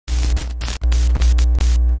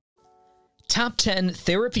Top 10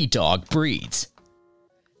 Therapy Dog Breeds.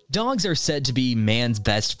 Dogs are said to be man's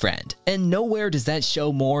best friend, and nowhere does that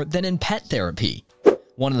show more than in pet therapy.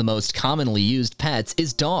 One of the most commonly used pets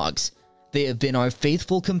is dogs. They have been our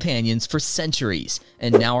faithful companions for centuries,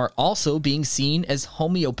 and now are also being seen as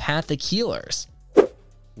homeopathic healers.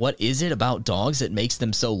 What is it about dogs that makes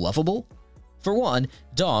them so lovable? For one,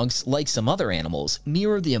 dogs, like some other animals,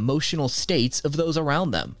 mirror the emotional states of those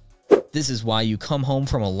around them. This is why you come home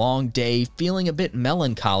from a long day feeling a bit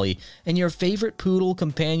melancholy, and your favorite poodle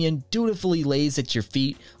companion dutifully lays at your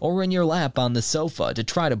feet or in your lap on the sofa to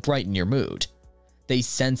try to brighten your mood. They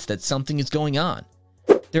sense that something is going on.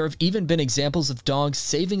 There have even been examples of dogs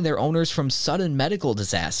saving their owners from sudden medical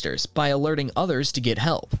disasters by alerting others to get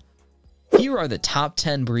help. Here are the top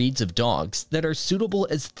 10 breeds of dogs that are suitable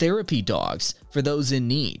as therapy dogs for those in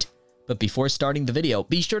need. But before starting the video,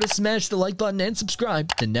 be sure to smash the like button and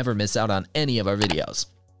subscribe to never miss out on any of our videos.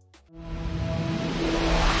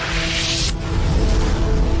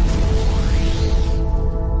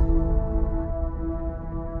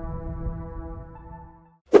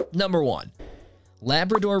 Number 1.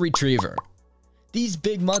 Labrador Retriever. These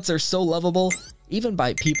big mutts are so lovable, even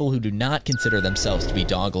by people who do not consider themselves to be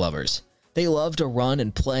dog lovers. They love to run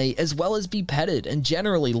and play, as well as be petted, and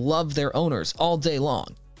generally love their owners all day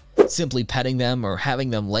long. Simply petting them or having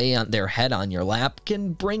them lay on their head on your lap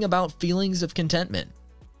can bring about feelings of contentment.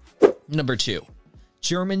 Number 2.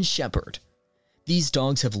 German Shepherd. These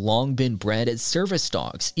dogs have long been bred as service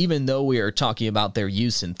dogs, even though we are talking about their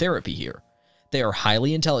use in therapy here. They are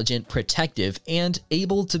highly intelligent, protective, and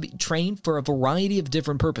able to be trained for a variety of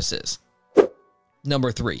different purposes.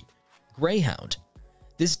 Number 3. Greyhound.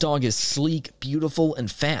 This dog is sleek, beautiful,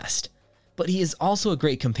 and fast, but he is also a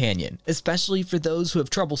great companion, especially for those who have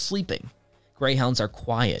trouble sleeping. Greyhounds are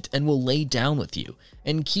quiet and will lay down with you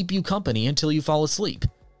and keep you company until you fall asleep.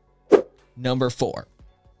 Number 4.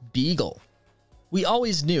 Beagle. We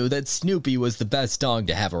always knew that Snoopy was the best dog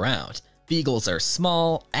to have around. Beagles are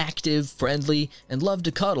small, active, friendly, and love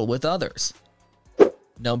to cuddle with others.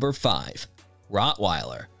 Number 5.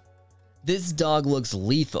 Rottweiler. This dog looks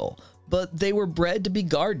lethal, but they were bred to be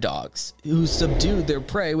guard dogs who subdued their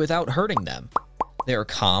prey without hurting them. They are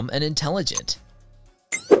calm and intelligent.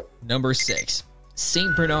 Number 6.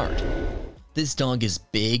 Saint Bernard. This dog is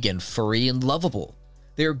big and furry and lovable.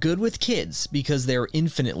 They are good with kids because they are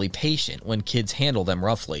infinitely patient when kids handle them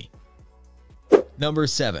roughly. Number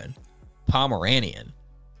 7. Pomeranian.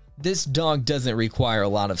 This dog doesn't require a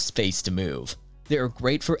lot of space to move. They are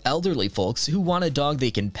great for elderly folks who want a dog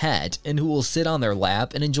they can pet and who will sit on their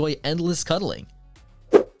lap and enjoy endless cuddling.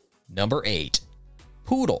 Number 8.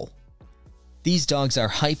 Poodle. These dogs are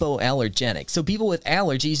hypoallergenic, so people with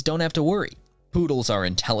allergies don't have to worry. Poodles are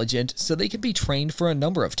intelligent, so they can be trained for a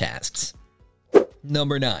number of tasks.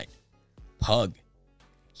 Number 9. Pug.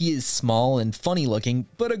 He is small and funny looking,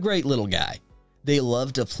 but a great little guy. They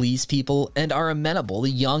love to please people and are amenable to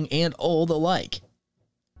young and old alike.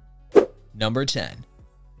 Number 10.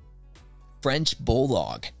 French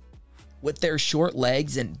Bulldog. With their short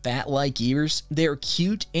legs and bat-like ears, they are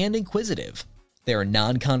cute and inquisitive. They are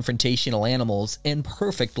non-confrontational animals and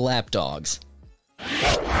perfect lap dogs.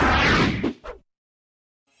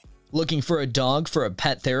 Looking for a dog for a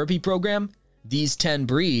pet therapy program? These 10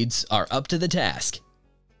 breeds are up to the task.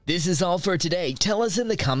 This is all for today. Tell us in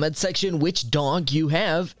the comment section which dog you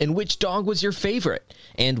have and which dog was your favorite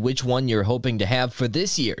and which one you're hoping to have for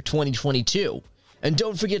this year, 2022. And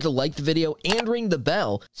don't forget to like the video and ring the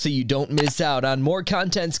bell so you don't miss out on more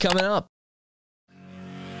contents coming up.